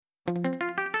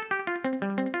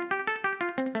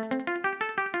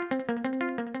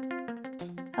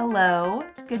Hello,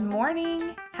 good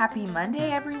morning, happy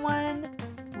Monday everyone.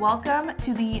 Welcome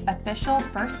to the official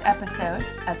first episode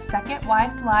of Second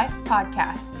Wife Life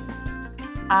podcast.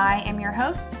 I am your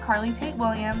host, Carly Tate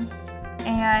Williams,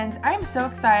 and I am so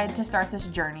excited to start this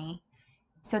journey.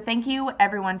 So thank you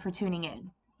everyone for tuning in.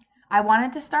 I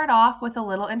wanted to start off with a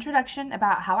little introduction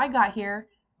about how I got here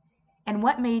and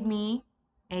what made me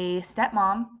a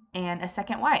stepmom and a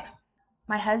second wife.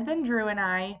 My husband Drew and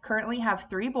I currently have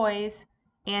 3 boys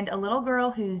and a little girl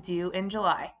who's due in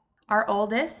July. Our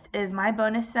oldest is my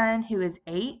bonus son who is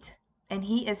 8, and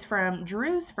he is from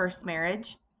Drew's first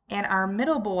marriage. And our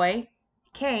middle boy,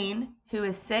 Kane, who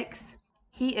is 6,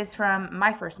 he is from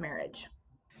my first marriage.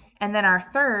 And then our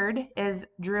third is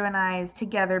Drew and I's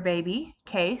together baby,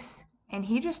 Case, and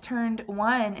he just turned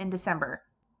 1 in December.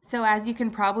 So as you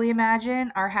can probably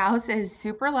imagine, our house is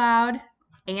super loud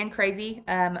and crazy,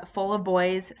 full of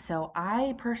boys. So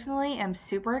I personally am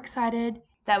super excited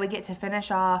that we get to finish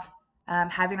off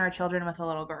having our children with a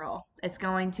little girl. It's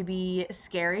going to be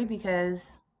scary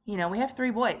because, we have 3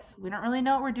 boys. We don't really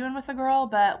know what we're doing with a girl,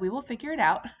 but we will figure it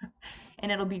out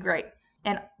and it'll be great.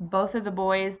 And both of the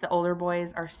boys, the older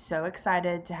boys, are so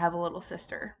excited to have a little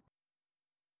sister.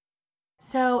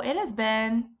 So it has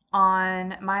been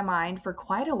on my mind for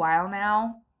quite a while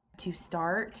now to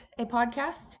start a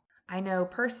podcast. I know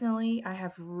personally I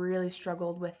have really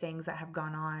struggled with things that have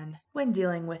gone on when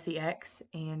dealing with the ex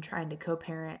and trying to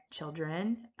co-parent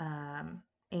children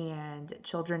and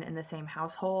children in the same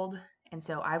household. And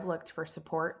so I've looked for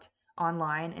support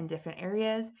online in different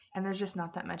areas, and there's just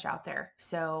not that much out there.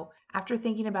 So after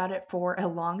thinking about it for a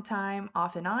long time,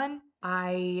 off and on,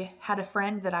 I had a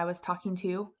friend that I was talking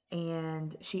to,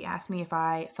 and she asked me if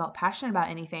I felt passionate about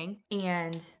anything,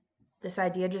 and this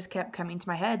idea just kept coming to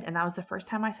my head, and that was the first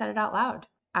time I said it out loud.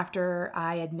 After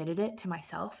I admitted it to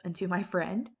myself and to my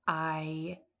friend,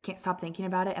 I can't stop thinking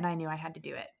about it, and I knew I had to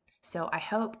do it. So I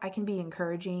hope I can be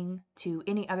encouraging to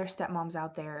any other stepmoms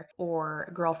out there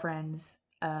or girlfriends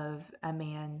of a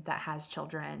man that has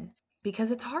children,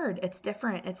 because it's hard, it's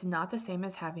different, it's not the same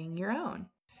as having your own.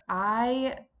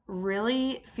 I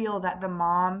really feel that the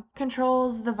mom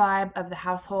controls the vibe of the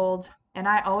household, and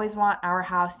I always want our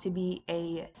house to be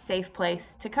a safe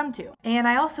place to come to. And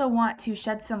I also want to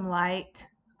shed some light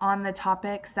on the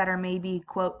topics that are maybe,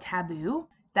 quote, taboo,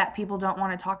 that people don't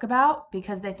want to talk about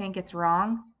because they think it's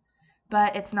wrong.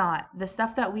 But it's not. The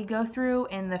stuff that we go through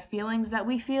and the feelings that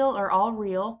we feel are all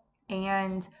real.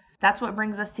 And that's what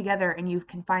brings us together. And you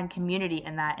can find community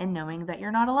in that and knowing that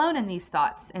you're not alone in these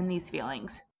thoughts and these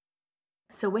feelings.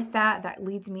 So with that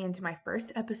leads me into my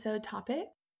first episode topic.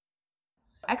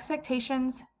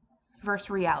 Expectations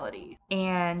versus reality.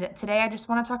 And today I just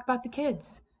want to talk about the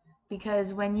kids,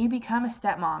 because when you become a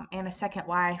stepmom and a second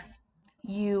wife,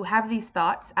 you have these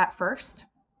thoughts at first.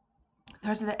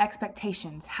 Those are the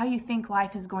expectations, how you think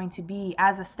life is going to be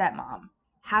as a stepmom,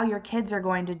 how your kids are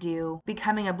going to do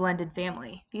becoming a blended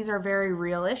family. These are very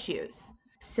real issues.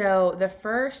 So the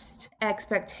first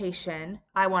expectation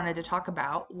I wanted to talk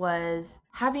about was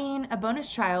having a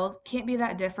bonus child can't be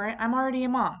that different. I'm already a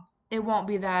mom. It won't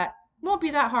be that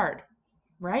hard,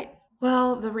 right?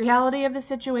 Well, the reality of the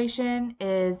situation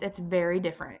is it's very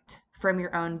different from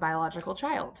your own biological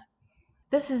child.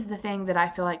 This is the thing that I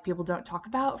feel like people don't talk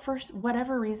about for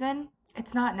whatever reason.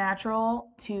 It's not natural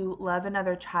to love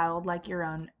another child like your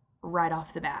own right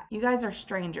off the bat. You guys are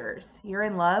strangers. You're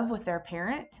in love with their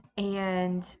parent,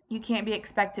 and you can't be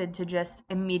expected to just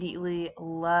immediately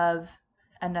love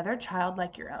another child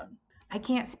like your own. I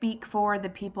can't speak for the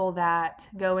people that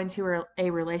go into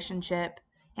a relationship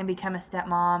and become a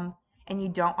stepmom and you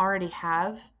don't already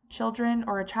have children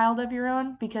or a child of your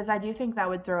own, because I do think that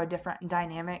would throw a different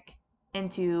dynamic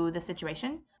into the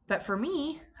situation. But for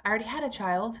me, I already had a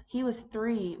child. He was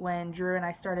 3 when Drew and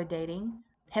I started dating.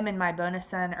 Him and my bonus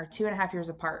son are 2.5 years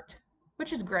apart,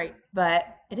 which is great,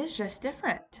 but it is just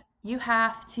different. You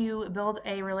have to build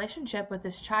a relationship with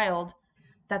this child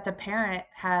that the parent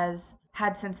has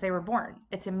had since they were born.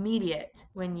 It's immediate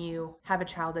when you have a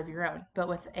child of your own, but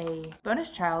with a bonus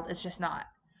child, it's just not.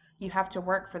 You have to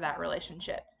work for that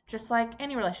relationship, just like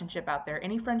any relationship out there,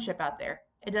 any friendship out there.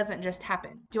 It doesn't just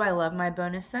happen. Do I love my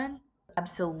bonus son?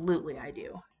 Absolutely I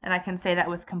do. And I can say that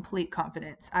with complete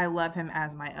confidence. I love him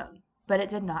as my own. But it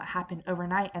did not happen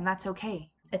overnight, and that's okay.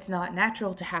 It's not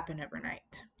natural to happen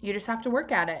overnight. You just have to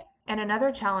work at it. And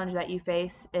another challenge that you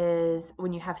face is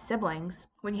when you have siblings,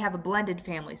 when you have a blended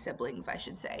family, siblings, I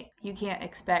should say. You can't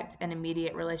expect an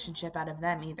immediate relationship out of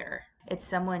them either. It's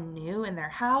someone new in their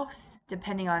house,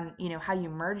 depending on, how you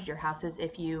merged your houses.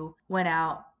 If you went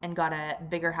out and got a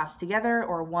bigger house together,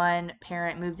 or one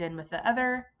parent moved in with the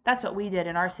other, That's what we did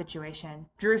in our situation.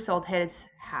 Drew sold his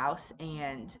house,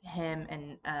 and him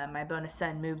and my bonus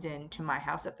son moved into my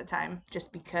house at the time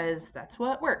just because that's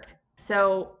what worked.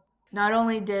 So not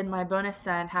only did my bonus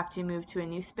son have to move to a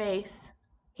new space,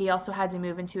 he also had to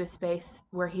move into a space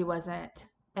where he wasn't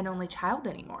an only child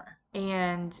anymore.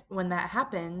 And when that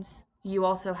happens, you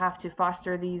also have to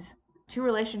foster these two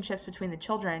relationships between the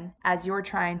children as you're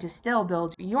trying to still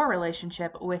build your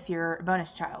relationship with your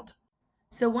bonus child.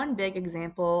 So, one big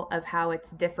example of how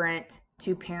it's different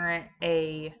to parent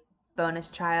a bonus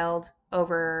child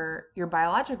over your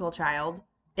biological child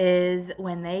is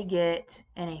when they get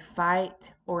in a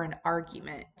fight or an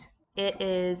argument. It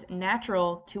is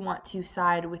natural to want to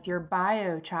side with your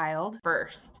bio child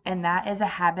first. And that is a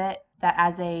habit that,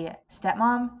 as a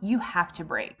stepmom, you have to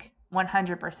break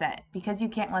 100% because you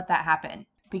can't let that happen.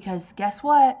 Because guess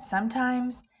what?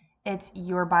 Sometimes it's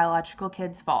your biological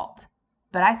kid's fault.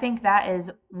 But I think that is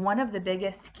one of the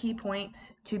biggest key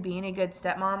points to being a good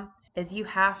stepmom is you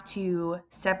have to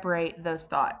separate those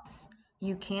thoughts.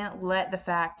 You can't let the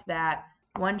fact that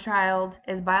one child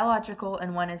is biological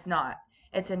and one is not.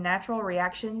 It's a natural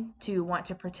reaction to want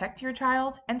to protect your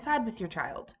child and side with your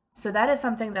child. So that is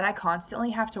something that I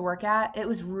constantly have to work at. It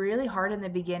was really hard in the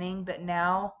beginning, but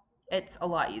now it's a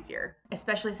lot easier,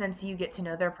 especially since you get to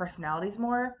know their personalities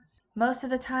more. Most of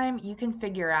the time, you can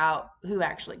figure out who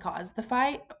actually caused the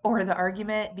fight or the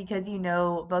argument because you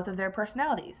know both of their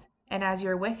personalities. And as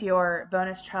you're with your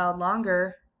bonus child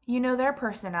longer, you know their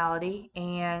personality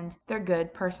and their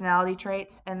good personality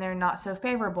traits and their not so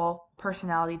favorable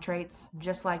personality traits,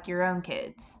 just like your own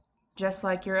kids. Just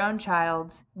like your own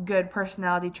child's good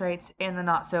personality traits and the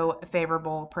not so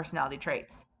favorable personality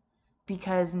traits.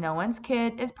 Because no one's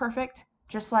kid is perfect,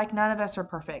 just like none of us are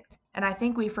perfect. And I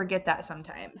think we forget that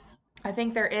sometimes. I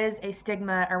think there is a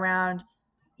stigma around,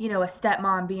 a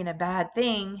stepmom being a bad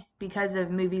thing because of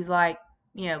movies like,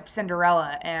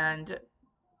 Cinderella and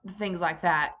things like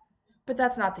that. But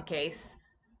that's not the case.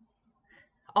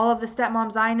 All of the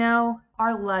stepmoms I know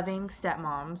are loving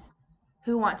stepmoms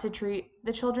who want to treat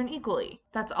the children equally.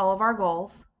 That's all of our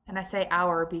goals. And I say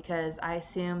our because I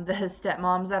assume the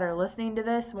stepmoms that are listening to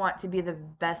this want to be the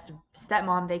best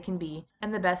stepmom they can be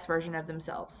and the best version of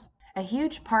themselves. A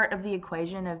huge part of the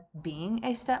equation of being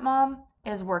a stepmom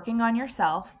is working on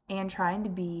yourself and trying to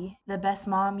be the best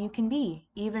mom you can be,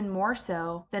 even more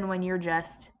so than when you're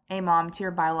just a mom to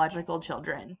your biological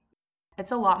children.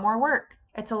 It's a lot more work.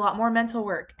 It's a lot more mental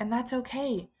work, and that's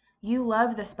okay. You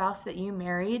love the spouse that you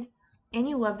married and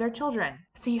you love their children.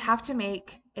 So you have to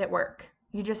make it work.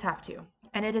 You just have to.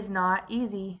 And it is not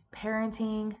easy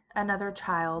parenting another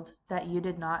child that you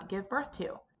did not give birth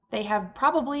to. They have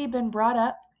probably been brought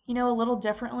up, a little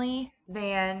differently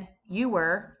than you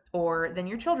were or than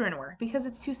your children were because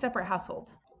it's two separate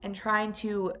households. And trying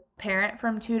to parent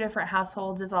from two different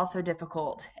households is also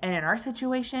difficult. And in our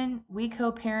situation, we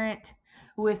co-parent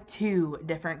with two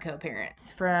different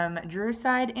co-parents from Drew's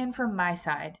side and from my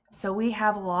side. So we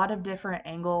have a lot of different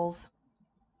angles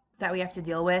that we have to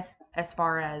deal with as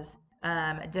far as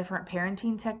different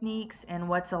parenting techniques and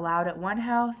what's allowed at one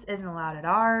house isn't allowed at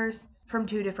ours from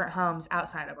two different homes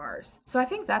outside of ours. So I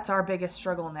think that's our biggest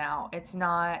struggle now. It's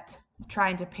not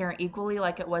trying to parent equally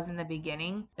like it was in the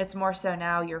beginning. It's more so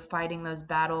now you're fighting those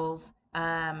battles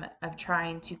of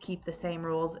trying to keep the same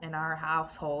rules in our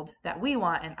household that we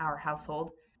want in our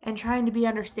household and trying to be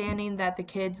understanding that the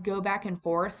kids go back and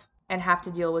forth and have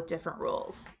to deal with different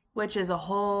rules, which is a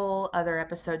whole other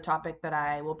episode topic that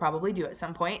I will probably do at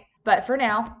some point. But for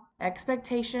now,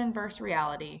 expectation versus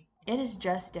reality. It is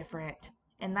just different,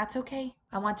 and that's okay.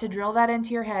 I want to drill that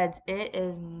into your heads. It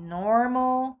is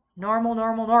normal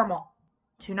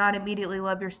to not immediately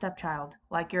love your stepchild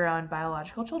like your own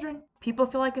biological children. People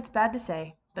feel like it's bad to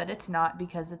say, but it's not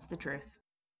because it's the truth.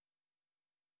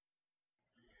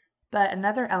 But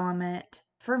another element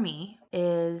for me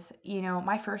is,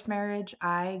 my first marriage,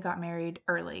 I got married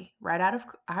early,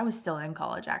 I was still in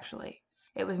college actually.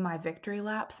 It was my victory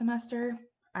lap semester.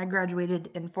 I graduated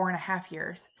in 4.5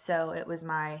 years. So it was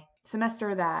my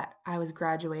semester that I was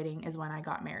graduating is when I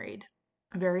got married.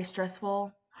 Very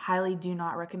stressful. Highly do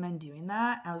not recommend doing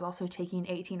that. I was also taking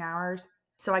 18 hours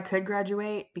so I could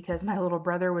graduate because my little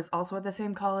brother was also at the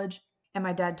same college. And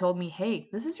my dad told me, hey,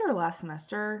 this is your last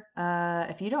semester.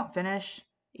 If you don't finish,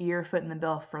 you're footing the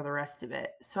bill for the rest of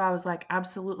it. So I was like,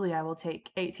 absolutely, I will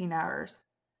take 18 hours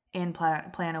and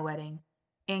plan a wedding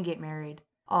and get married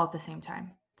all at the same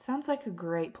time. Sounds like a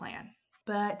great plan.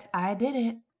 But I did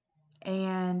it.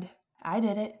 And I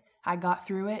did it. I got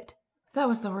through it. That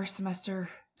was the worst semester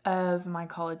of my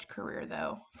college career,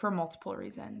 though, for multiple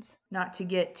reasons. Not to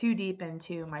get too deep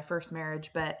into my first marriage,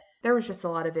 but there was just a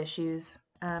lot of issues.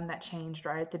 that changed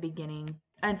right at the beginning.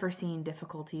 Unforeseen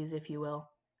difficulties, if you will.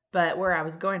 But where I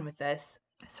was going with this,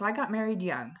 so I got married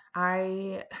young.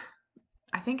 I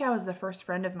think I was the first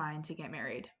friend of mine to get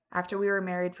married. After we were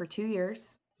married for 2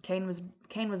 years, Kane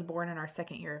was born in our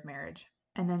second year of marriage.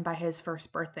 And then by his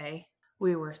first birthday,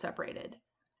 we were separated.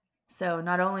 So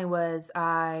not only was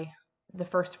I the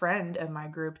first friend of my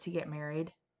group to get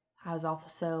married, I was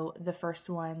also the first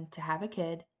one to have a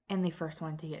kid and the first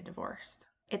one to get divorced.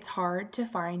 It's hard to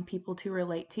find people to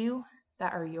relate to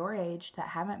that are your age that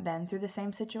haven't been through the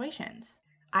same situations.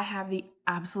 I have the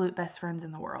absolute best friends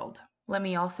in the world. Let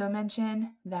me also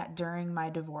mention that during my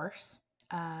divorce,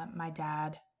 my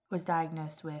dad was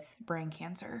diagnosed with brain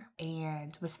cancer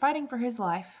and was fighting for his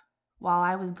life while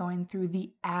I was going through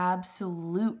the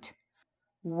absolute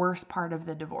worst part of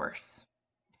the divorce.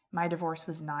 My divorce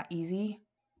was not easy.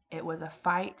 It was a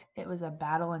fight. It was a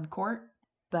battle in court.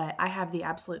 But I have the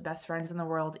absolute best friends in the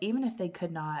world. Even if they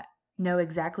could not know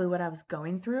exactly what I was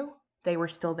going through, they were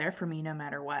still there for me no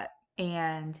matter what.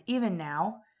 And even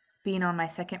now, being on my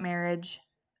second marriage,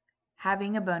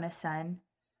 having a bonus son,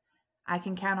 I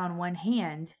can count on one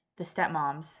hand the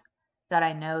stepmoms that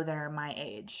I know that are my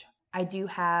age. I do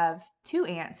have 2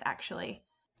 aunts actually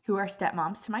who are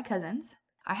stepmoms to my cousins.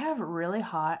 I have really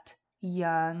hot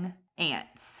young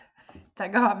aunts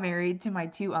that got married to my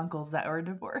 2 uncles that were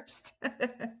divorced.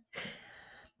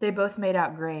 They both made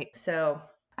out great. So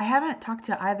I haven't talked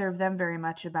to either of them very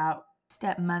much about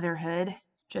stepmotherhood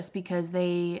just because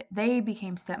they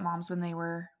became stepmoms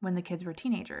when the kids were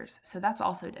teenagers. So that's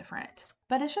also different.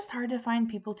 But it's just hard to find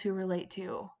people to relate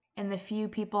to. And the few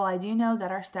people I do know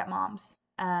that are stepmoms,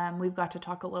 we've got to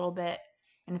talk a little bit.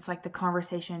 And it's like the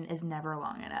conversation is never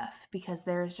long enough because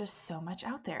there's just so much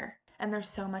out there. And there's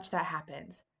so much that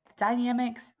happens. The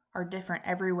dynamics are different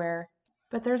everywhere,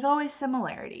 but there's always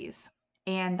similarities.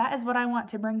 And that is what I want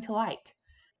to bring to light.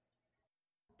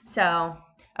 So,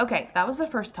 okay, that was the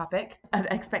first topic of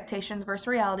expectations versus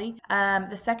reality.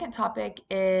 The second topic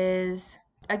is,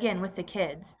 again, with the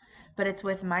kids, but it's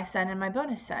with my son and my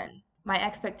bonus son. My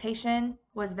expectation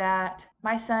was that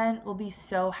my son will be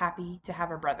so happy to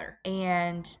have a brother.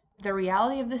 And the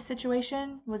reality of this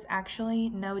situation was actually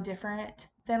no different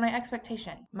than my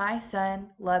expectation. My son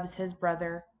loves his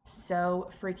brother so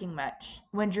freaking much.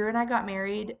 When Drew and I got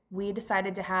married, we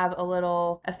decided to have a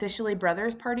little officially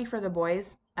brothers party for the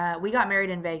boys. We got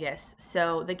married in Vegas,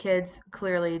 so the kids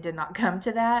clearly did not come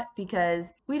to that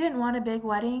because we didn't want a big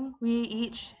wedding. We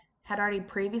each had already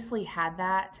previously had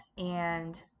that,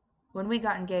 and when we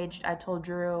got engaged, I told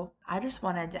Drew I just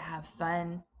wanted to have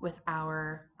fun with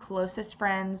our closest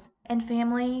friends and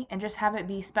family and just have it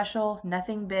be special,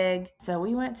 nothing big. So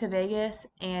we went to Vegas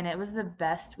and it was the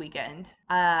best weekend.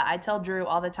 I tell Drew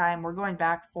all the time we're going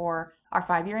back for our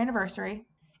 5-year anniversary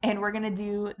and we're going to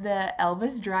do the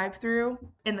Elvis drive-through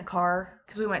in the car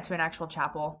because we went to an actual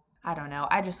chapel. I don't know.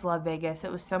 I just love Vegas.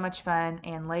 It was so much fun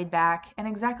and laid back and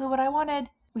exactly what I wanted.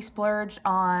 We splurged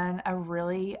on a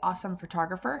really awesome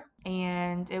photographer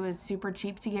and it was super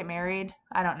cheap to get married.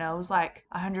 I don't know, it was like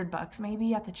 $100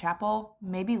 maybe at the chapel,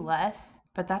 maybe less,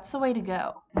 but that's the way to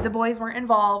go. The boys weren't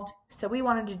involved, so we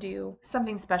wanted to do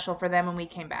something special for them when we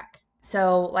came back.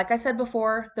 So, like I said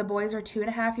before, the boys are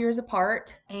 2.5 years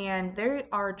apart and they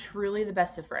are truly the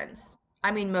best of friends.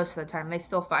 I mean, most of the time, they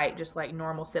still fight just like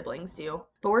normal siblings do.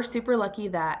 But we're super lucky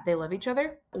that they love each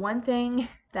other. One thing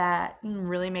that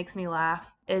really makes me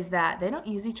laugh is that they don't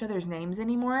use each other's names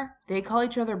anymore. They call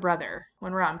each other brother.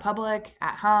 When we're out in public,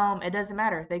 at home, it doesn't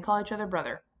matter. They call each other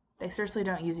brother. They seriously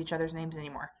don't use each other's names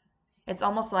anymore. It's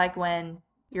almost like when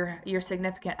your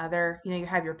significant other, you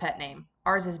have your pet name.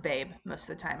 Ours is Babe most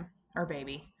of the time, or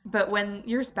Baby. But when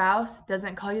your spouse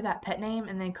doesn't call you that pet name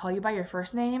and they call you by your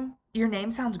first name, your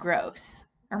name sounds gross.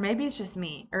 Or maybe it's just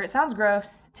me. Or it sounds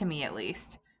gross to me at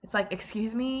least. It's like,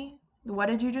 excuse me, what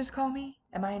did you just call me?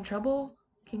 Am I in trouble?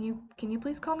 Can you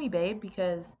please call me Babe?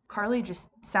 Because Carly just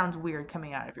sounds weird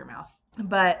coming out of your mouth.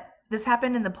 But this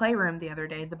happened in the playroom the other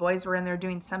day. The boys were in there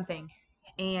doing something.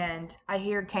 And I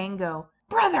hear Kane go,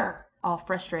 brother, all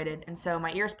frustrated. And so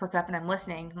my ears perk up and I'm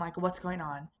listening. I'm like, what's going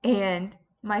on? And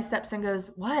my stepson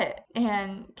goes, what?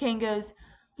 And Kane goes,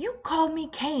 you called me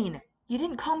Kane. You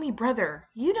didn't call me brother.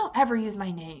 You don't ever use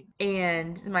my name.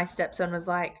 And my stepson was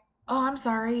like, oh, I'm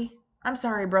sorry. I'm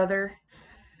sorry, brother.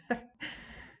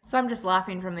 So I'm just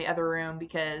laughing from the other room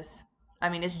because, I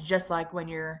mean, it's just like when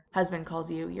your husband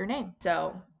calls you your name.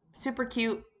 So super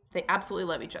cute. They absolutely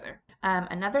love each other.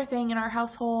 Another thing in our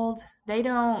household, they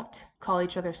don't call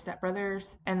each other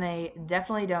stepbrothers, and they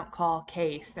definitely don't call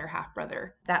Case their half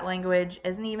brother. That language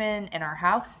isn't even in our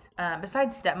house.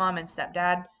 Besides stepmom and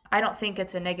stepdad, I don't think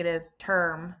it's a negative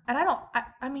term. And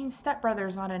I mean, stepbrother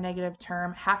is not a negative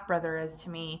term. Half brother is to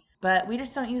me. But we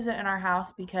just don't use it in our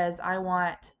house because I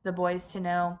want the boys to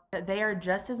know that they are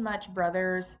just as much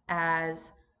brothers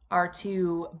as our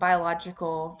two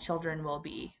biological children will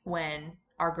be when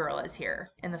our girl is here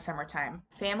in the summertime.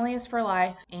 Family is for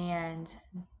life, and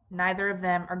neither of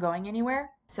them are going anywhere.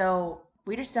 So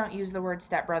we just don't use the word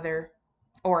stepbrother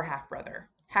or half brother.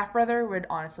 Half brother would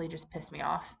honestly just piss me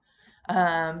off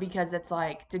because it's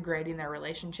like degrading their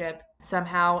relationship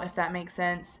somehow, if that makes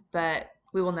sense. But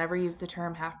we will never use the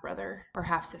term half brother or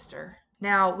half sister.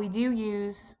 Now, we do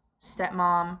use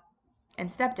stepmom and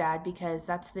stepdad because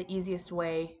that's the easiest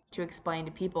way to explain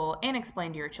to people and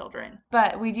explain to your children.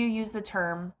 But we do use the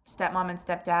term stepmom and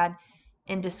stepdad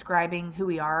in describing who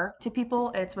we are to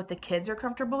people. It's what the kids are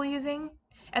comfortable using,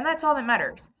 and that's all that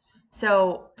matters.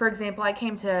 So, for example, I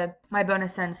came to my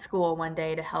bonus son's school one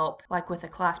day to help like with a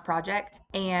class project,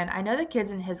 and I know the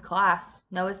kids in his class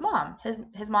know his mom.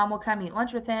 His mom will come eat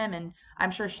lunch with him, and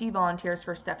I'm sure she volunteers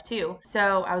for stuff too.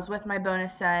 So, I was with my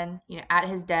bonus son, at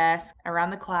his desk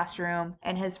around the classroom,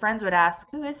 and his friends would ask,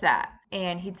 "Who is that?"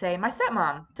 And he'd say, "My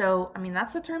stepmom." So, I mean,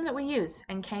 that's the term that we use,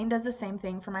 and Kane does the same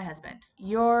thing for my husband.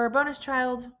 Your bonus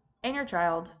child and your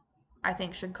child, I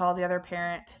think, should call the other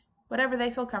parent whatever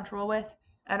they feel comfortable with.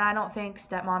 And I don't think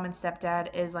stepmom and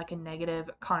stepdad is like a negative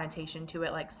connotation to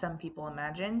it like some people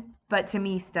imagine. But to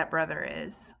me, stepbrother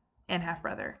is, and half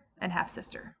brother, and half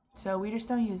sister. So we just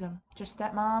don't use them. Just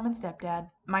stepmom and stepdad.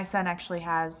 My son actually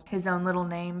has his own little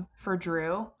name for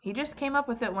Drew. He just came up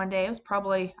with it one day. It was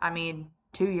probably,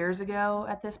 2 years ago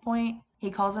at this point.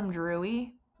 He calls him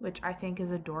Drewy, which I think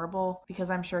is adorable because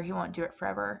I'm sure he won't do it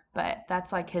forever. But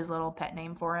that's like his little pet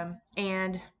name for him.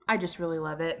 And I just really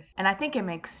love it. And I think it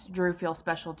makes Drew feel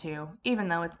special too, even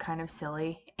though it's kind of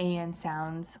silly and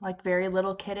sounds like very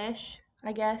little kiddish,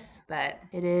 I guess. But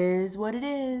it is what it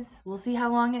is. We'll see how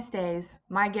long it stays.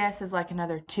 My guess is like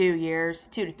another 2 years,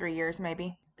 2 to 3 years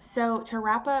maybe. So to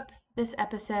wrap up this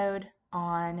episode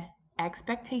on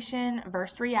expectation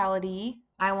versus reality,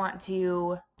 I want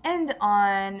to end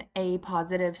on a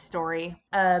positive story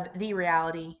of the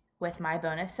reality with my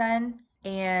bonus son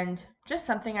and just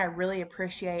something I really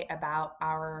appreciate about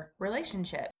our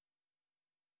relationship.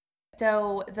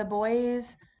 So, the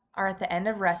boys are at the end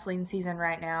of wrestling season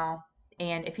right now,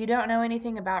 and if you don't know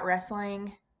anything about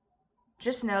wrestling,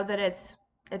 just know that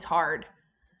it's hard.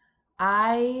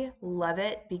 I love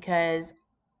it because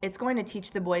it's going to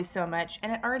teach the boys so much,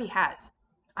 and it already has.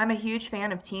 I'm a huge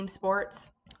fan of team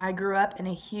sports. I grew up in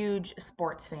a huge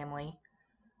sports family.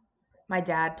 My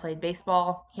dad played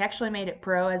baseball. He actually made it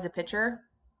pro as a pitcher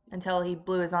until he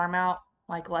blew his arm out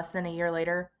like less than a year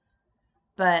later.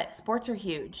 But sports are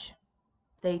huge.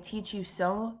 They teach you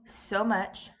so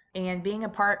much, and being a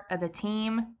part of a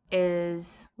team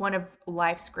is one of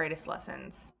life's greatest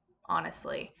lessons,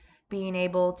 honestly. Being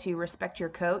able to respect your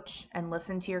coach and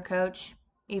listen to your coach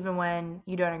even when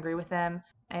you don't agree with them,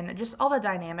 and just all the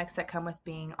dynamics that come with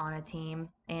being on a team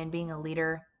and being a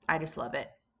leader. I just love it.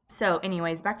 So,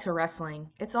 anyways, back to wrestling.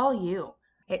 It's all you.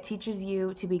 It teaches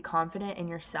you to be confident in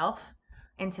yourself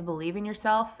and to believe in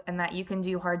yourself and that you can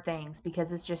do hard things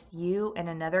because it's just you and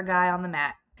another guy on the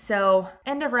mat. So,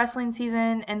 end of wrestling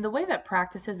season, and the way that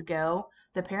practices go,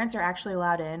 the parents are actually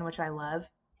allowed in, which I love,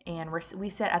 and we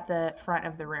sit at the front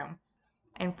of the room.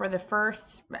 And for the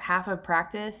first half of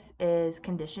practice is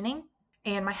conditioning,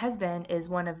 and my husband is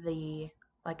one of the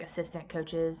like assistant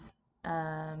coaches,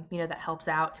 that helps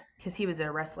out because he was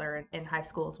a wrestler in high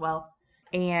school as well,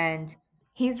 and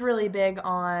he's really big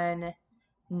on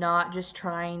not just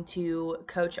trying to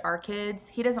coach our kids.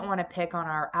 He doesn't want to pick on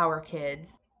our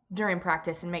kids during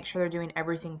practice and make sure they're doing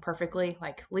everything perfectly.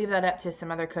 Like, leave that up to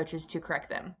some other coaches to correct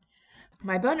them.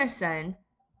 My bonus son,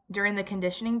 during the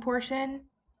conditioning portion,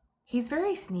 he's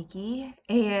very sneaky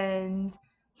and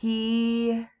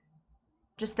he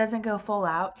just doesn't go full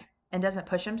out and doesn't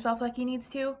push himself like he needs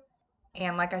to.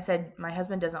 And like I said, my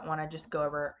husband doesn't want to just go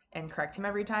over and correct him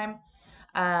every time.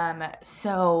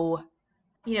 So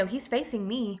he's facing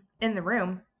me in the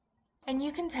room, and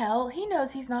you can tell he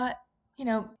knows he's not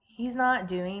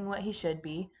doing what he should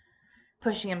be,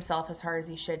 pushing himself as hard as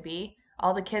he should be.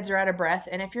 All the kids are out of breath,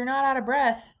 and if you're not out of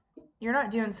breath, you're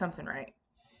not doing something right.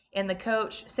 And the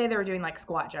coach, say they were doing like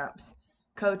squat jumps,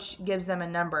 coach gives them a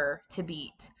number to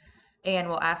beat and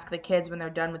will ask the kids when they're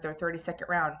done with their 30-second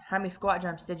round, how many squat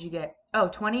jumps did you get? Oh,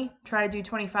 20? Try to do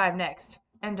 25 next.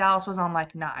 And Dallas was on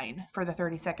like 9 for the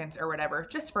 30 seconds or whatever,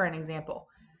 just for an example.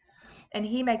 And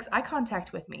he makes eye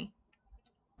contact with me.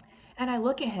 And I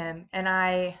look at him and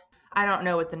I don't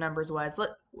know what the numbers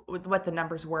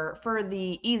were. For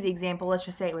the easy example, let's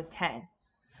just say it was 10.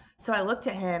 So I looked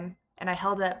at him and I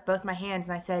held up both my hands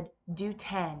and I said, do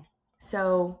 10.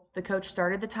 So the coach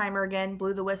started the timer again,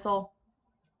 blew the whistle,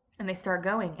 and they start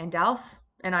going. And Dallas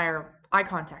and I are eye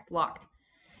contact, locked.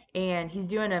 And he's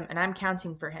doing them, and I'm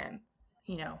counting for him,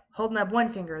 holding up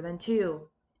one finger, then two.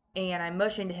 And I'm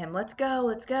motioning to him, let's go,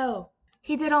 let's go.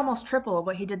 He did almost triple of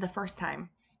what he did the first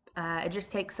time. It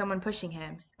just takes someone pushing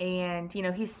him. And,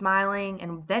 he's smiling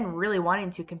and then really wanting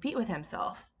to compete with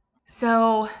himself.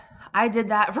 So I did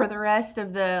that for the rest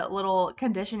of the little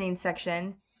conditioning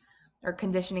section or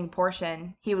conditioning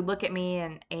portion. He would look at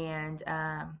me and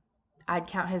I'd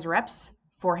count his reps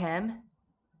for him.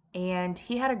 And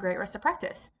he had a great rest of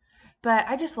practice. But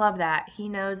I just love that. He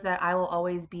knows that I will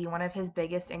always be one of his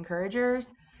biggest encouragers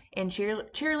and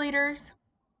cheerleaders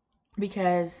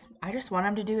because I just want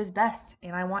him to do his best.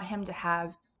 And I want him to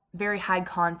have very high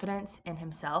confidence in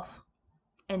himself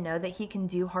and know that he can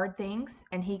do hard things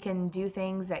and he can do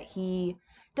things that he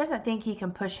doesn't think he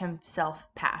can push himself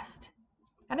past.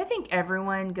 And I think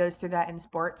everyone goes through that in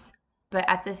sports. But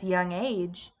at this young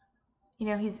age,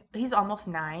 he's almost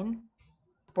 9.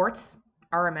 Sports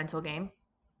are a mental game,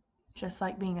 just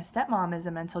like being a stepmom is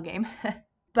a mental game.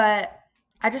 But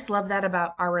I just love that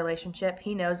about our relationship.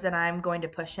 He knows that I'm going to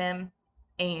push him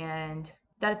and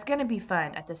that it's going to be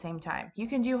fun at the same time. You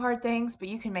can do hard things, but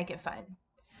you can make it fun.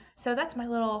 So that's my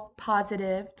little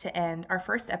positive to end our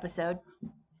first episode.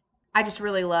 I just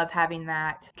really love having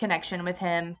that connection with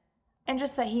him and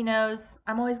just that he knows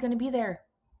I'm always going to be there.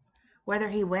 Whether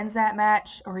he wins that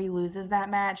match or he loses that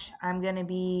match, I'm going to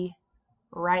be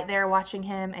right there watching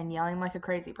him and yelling like a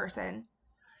crazy person.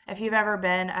 If you've ever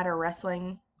been at a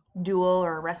wrestling duel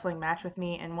or a wrestling match with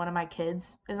me and one of my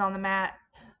kids is on the mat,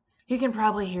 you can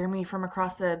probably hear me from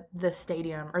across the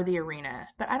stadium or the arena,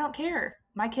 but I don't care.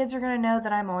 My kids are going to know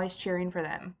that I'm always cheering for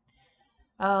them.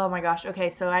 Oh my gosh. Okay,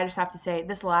 so I just have to say,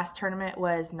 this last tournament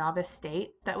was Novice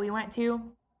State that we went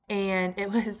to, and it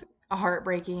was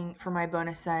heartbreaking for my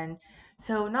bonus son.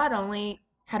 So not only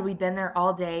had we been there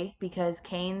all day because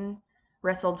Kane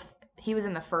wrestled, he was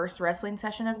in the first wrestling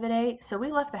session of the day, so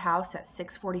we left the house at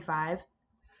 6:45.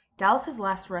 Dallas's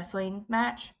last wrestling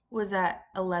match was at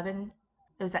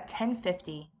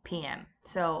 10:50 p.m.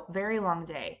 So very long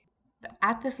day. But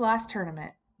at this last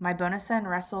tournament, my bonus son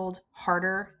wrestled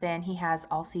harder than he has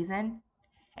all season,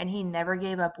 and he never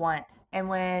gave up once. And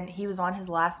when he was on his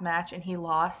last match and he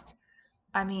lost,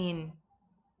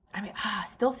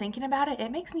 still thinking about it,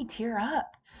 it makes me tear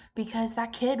up because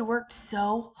that kid worked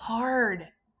so hard.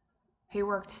 He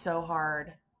worked so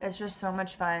hard. It's just so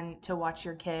much fun to watch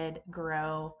your kid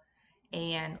grow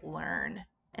and learn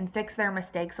and fix their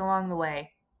mistakes along the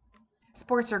way.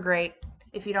 Sports are great.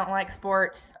 If you don't like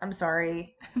sports, I'm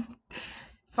sorry.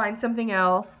 Find something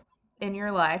else in your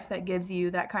life that gives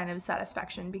you that kind of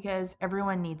satisfaction because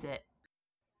everyone needs it.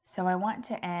 So I want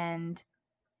to end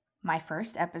my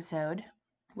first episode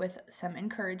with some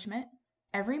encouragement.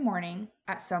 Every morning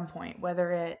at some point,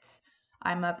 whether it's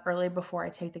I'm up early before I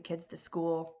take the kids to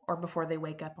school or before they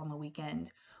wake up on the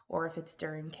weekend, or if it's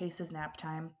during Case's nap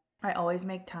time, I always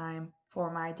make time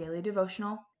for my daily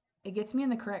devotional. It gets me in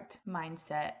the correct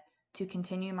mindset to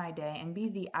continue my day and be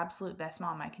the absolute best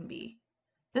mom I can be.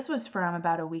 This was from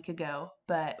about a week ago,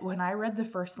 but when I read the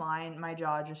first line, my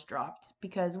jaw just dropped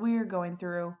because we are going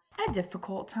through a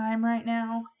difficult time right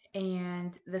now,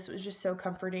 and this was just so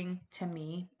comforting to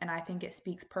me, and I think it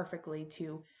speaks perfectly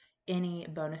to any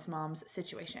bonus mom's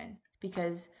situation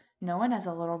because no one as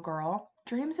a little girl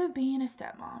dreams of being a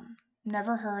stepmom.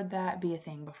 Never heard that be a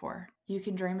thing before. You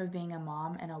can dream of being a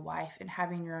mom and a wife and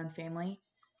having your own family,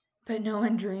 but no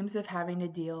one dreams of having to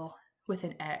deal with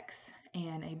an ex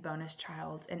and a bonus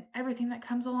child and everything that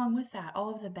comes along with that,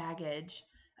 all of the baggage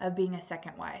of being a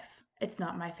second wife. It's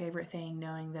not my favorite thing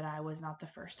knowing that I was not the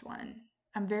first one.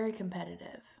 I'm very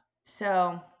competitive.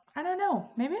 So, I don't know.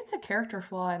 Maybe it's a character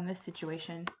flaw in this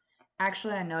situation.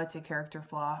 Actually, I know it's a character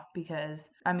flaw because,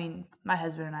 my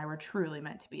husband and I were truly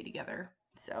meant to be together.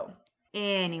 So,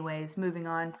 anyways, moving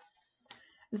on.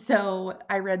 So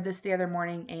I read this the other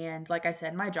morning and like I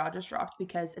said, my jaw just dropped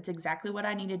because it's exactly what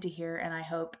I needed to hear. And I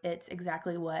hope it's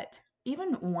exactly what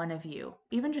even one of you,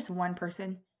 even just one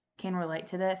person can relate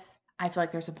to this. I feel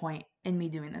like there's a point in me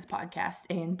doing this podcast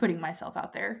and putting myself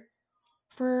out there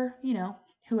for,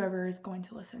 whoever is going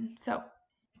to listen. So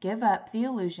give up the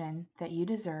illusion that you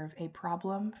deserve a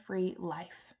problem-free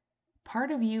life.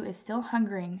 Part of you is still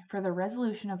hungering for the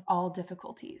resolution of all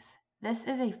difficulties. This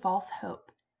is a false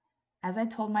hope. As I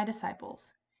told my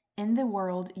disciples, in the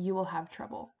world you will have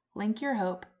trouble. Link your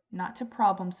hope not to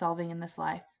problem solving in this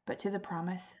life, but to the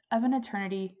promise of an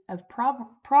eternity of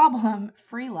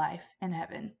problem-free life in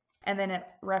heaven. And then it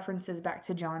references back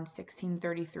to John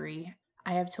 16:33.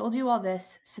 I have told you all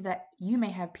this so that you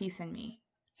may have peace in me.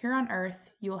 Here on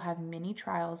earth you will have many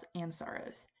trials and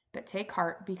sorrows, but take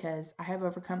heart because I have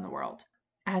overcome the world.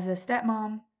 As a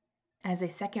stepmom, as a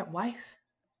second wife,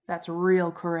 that's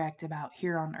real correct about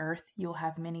here on earth you'll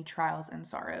have many trials and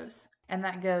sorrows. And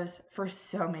that goes for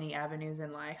so many avenues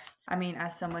in life. I mean,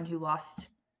 as someone who lost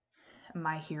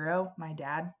my hero, my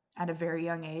dad, at a very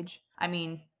young age.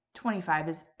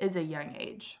 25 is a young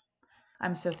age.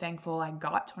 I'm so thankful I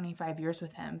got 25 years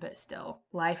with him, but still,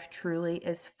 life truly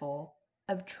is full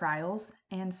of trials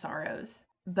and sorrows.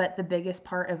 But the biggest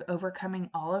part of overcoming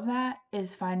all of that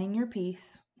is finding your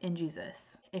peace in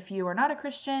Jesus. If you are not a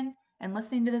Christian and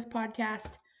listening to this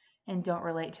podcast and don't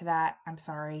relate to that, I'm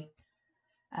sorry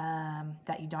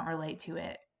that you don't relate to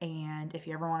it. And if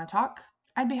you ever want to talk,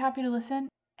 I'd be happy to listen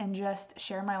and just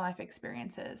share my life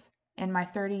experiences. In my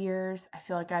 30 years, I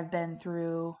feel like I've been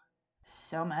through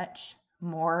so much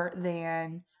more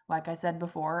than, like I said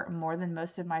before, more than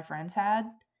most of my friends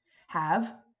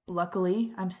have.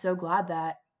 Luckily, I'm so glad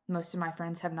that most of my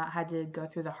friends have not had to go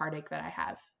through the heartache that I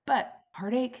have. But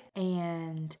heartache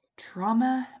and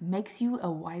trauma makes you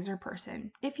a wiser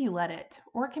person if you let it,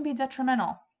 or it can be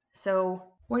detrimental. So,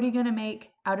 what are you going to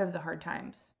make out of the hard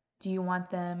times? Do you want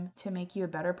them to make you a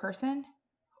better person?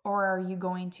 Or are you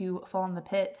going to fall in the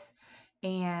pits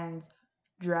and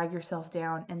drag yourself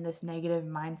down in this negative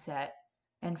mindset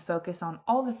and focus on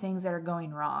all the things that are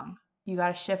going wrong? You got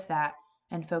to shift that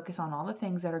and focus on all the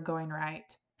things that are going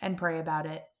right and pray about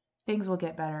it. Things will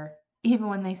get better, even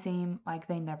when they seem like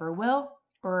they never will,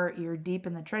 or you're deep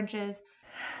in the trenches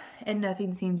and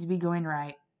nothing seems to be going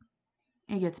right.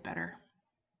 It gets better.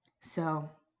 So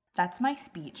that's my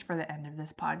speech for the end of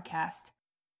this podcast.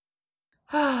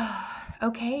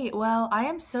 Okay, well, I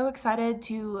am so excited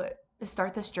to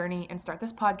start this journey and start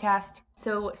this podcast.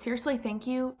 So, seriously, thank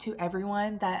you to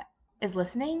everyone that is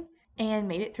listening and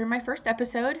made it through my first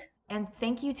episode. And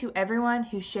thank you to everyone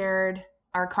who shared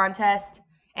our contest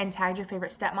and tagged your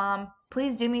favorite stepmom.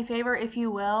 Please do me a favor, if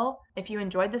you will. If you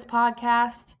enjoyed this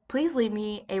podcast, please leave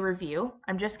me a review.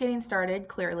 I'm just getting started,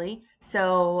 clearly.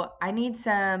 So, I need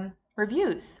some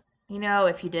reviews.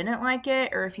 If you didn't like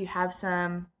it or if you have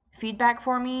some feedback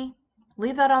for me,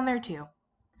 leave that on there too.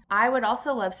 I would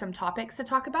also love some topics to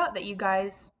talk about that you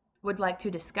guys would like to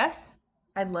discuss.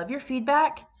 I'd love your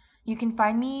feedback. You can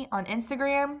find me on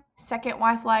Instagram, Second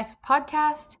Wife Life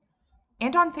Podcast,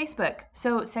 and on Facebook.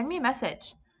 So send me a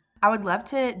message. I would love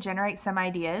to generate some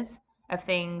ideas of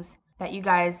things that you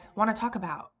guys want to talk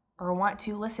about or want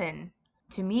to listen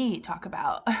to me talk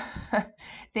about.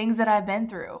 Things that I've been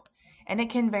through. And it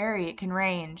can vary, it can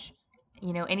range.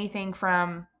 Anything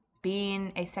from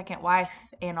being a second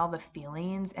wife and all the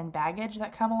feelings and baggage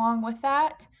that come along with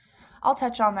that. I'll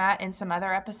touch on that in some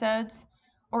other episodes,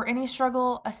 or any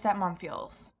struggle a stepmom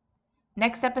feels.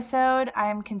 Next episode,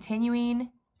 I'm continuing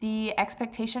the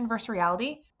expectation versus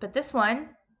reality, but this one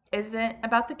isn't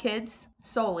about the kids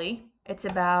solely. It's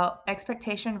about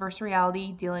expectation versus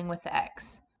reality dealing with the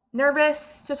ex.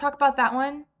 Nervous to talk about that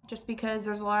one, just because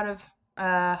there's a lot of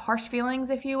harsh feelings,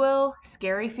 if you will,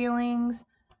 scary feelings,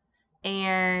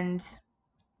 and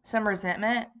some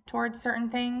resentment towards certain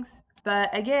things.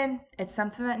 But again, it's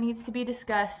something that needs to be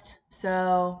discussed.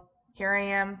 So here I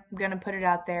am. I'm going to put it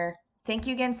out there. Thank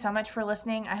you again so much for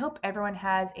listening. I hope everyone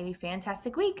has a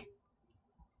fantastic week.